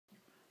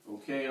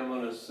Okay, I'm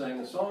going to sing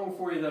a song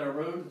for you that I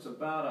wrote. It's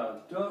about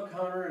a duck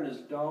hunter and his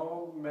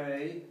dog,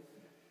 May,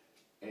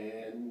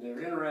 and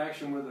their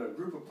interaction with a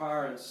group of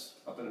pirates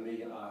up in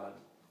Amelia Island.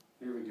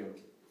 Here we go.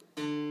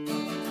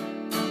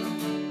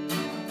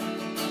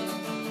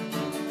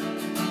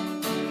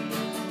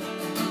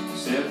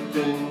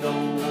 Sipping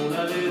on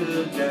a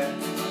little jack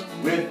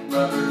with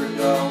my bird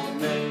dog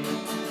May.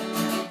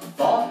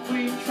 Thought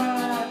we'd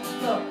try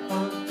duck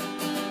hunt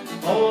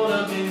on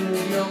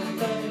Amelia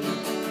Island.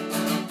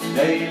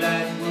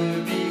 Daylight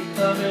would be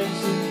coming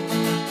soon,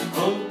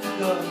 hope the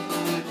ducks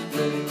would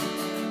play.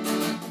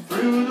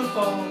 Through the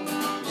fog,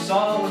 we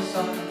saw a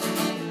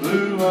sight,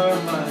 blew our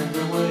minds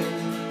away.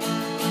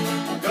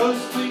 A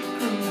ghostly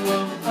crew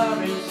of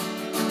pirates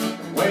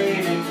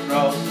waiting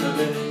across the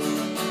bay.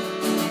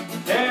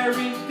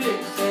 Carried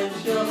picks and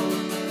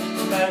shovels,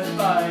 passed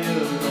by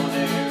us on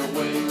their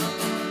way.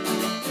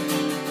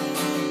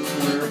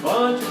 We're a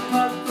bunch of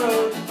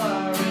cutthroat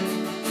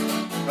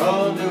pirates,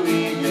 come to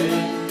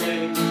England.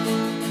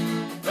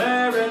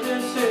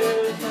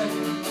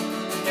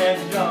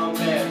 And John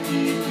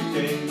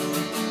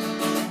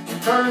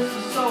curse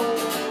the soul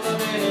of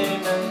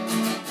any man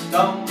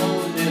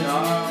stumbled in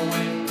our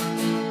way.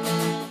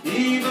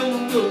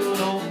 Even good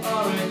old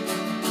pirate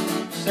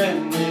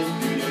send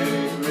them to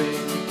their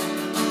grave.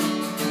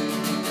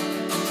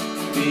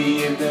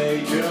 Me and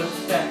they just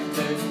sat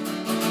there,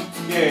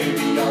 gay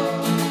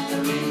beyond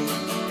belief.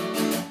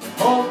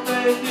 Hope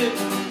they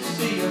didn't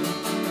see us,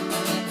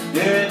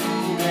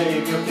 didn't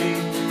make a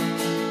peep.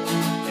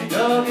 They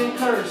dug and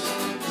cursed,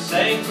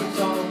 sang some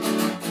songs,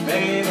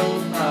 made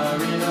old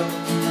pirate up.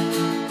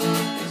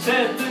 They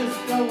said this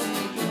goes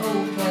to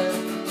old town,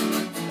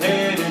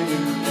 heading to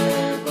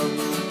their boat.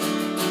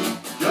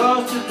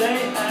 Just as they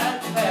had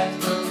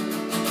passed us,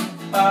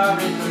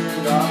 pirate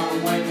turned our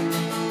way.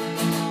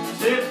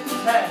 Tipped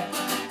his hat,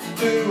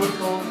 threw a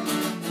coin,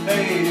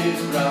 faded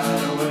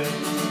right away.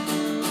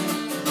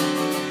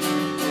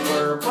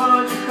 We're a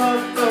bunch of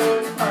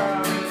cutthroat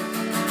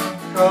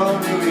pirates, come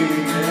to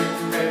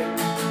England Bay.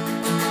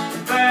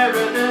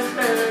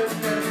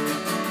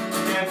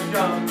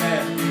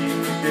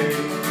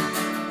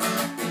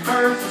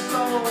 Curse the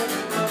soul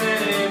of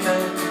any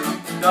man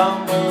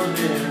stumbled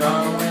in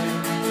our way.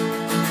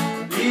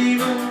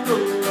 Even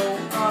good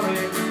old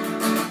pirate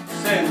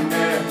send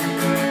their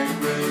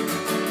grave.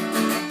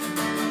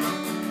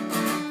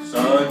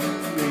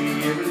 Suddenly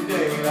it was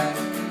daylight,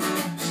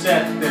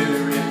 sat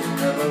there in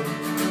the boat.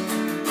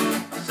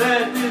 I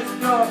said this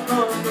dark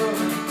hunter,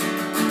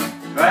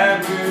 glad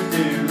we're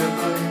still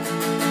afloat.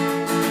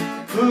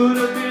 Could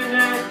have been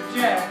that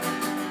Jack,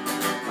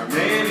 or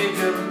maybe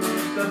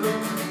just a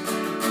boot.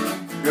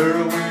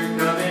 Girl, we're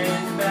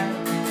coming back,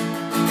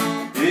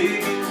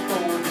 digging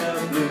for the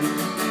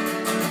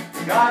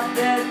blues. Got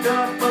that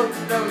duck boat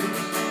loaded,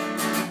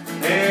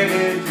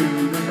 headed to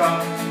the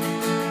car.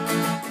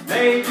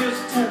 They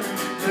just turned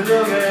to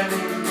look at me,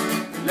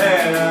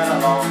 let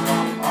out on my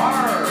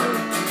heart.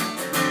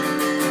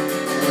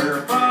 We're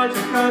a bunch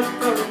of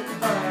cutthroat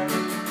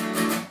pirates,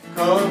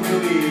 come to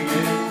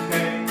England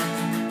Bay.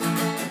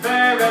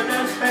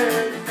 Paradise Fair,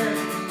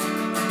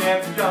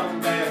 kept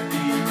John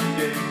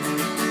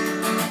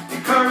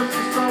curse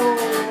the soul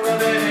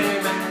of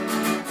any man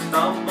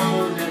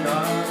stumbled in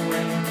our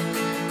way.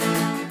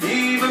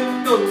 Even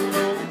though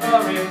no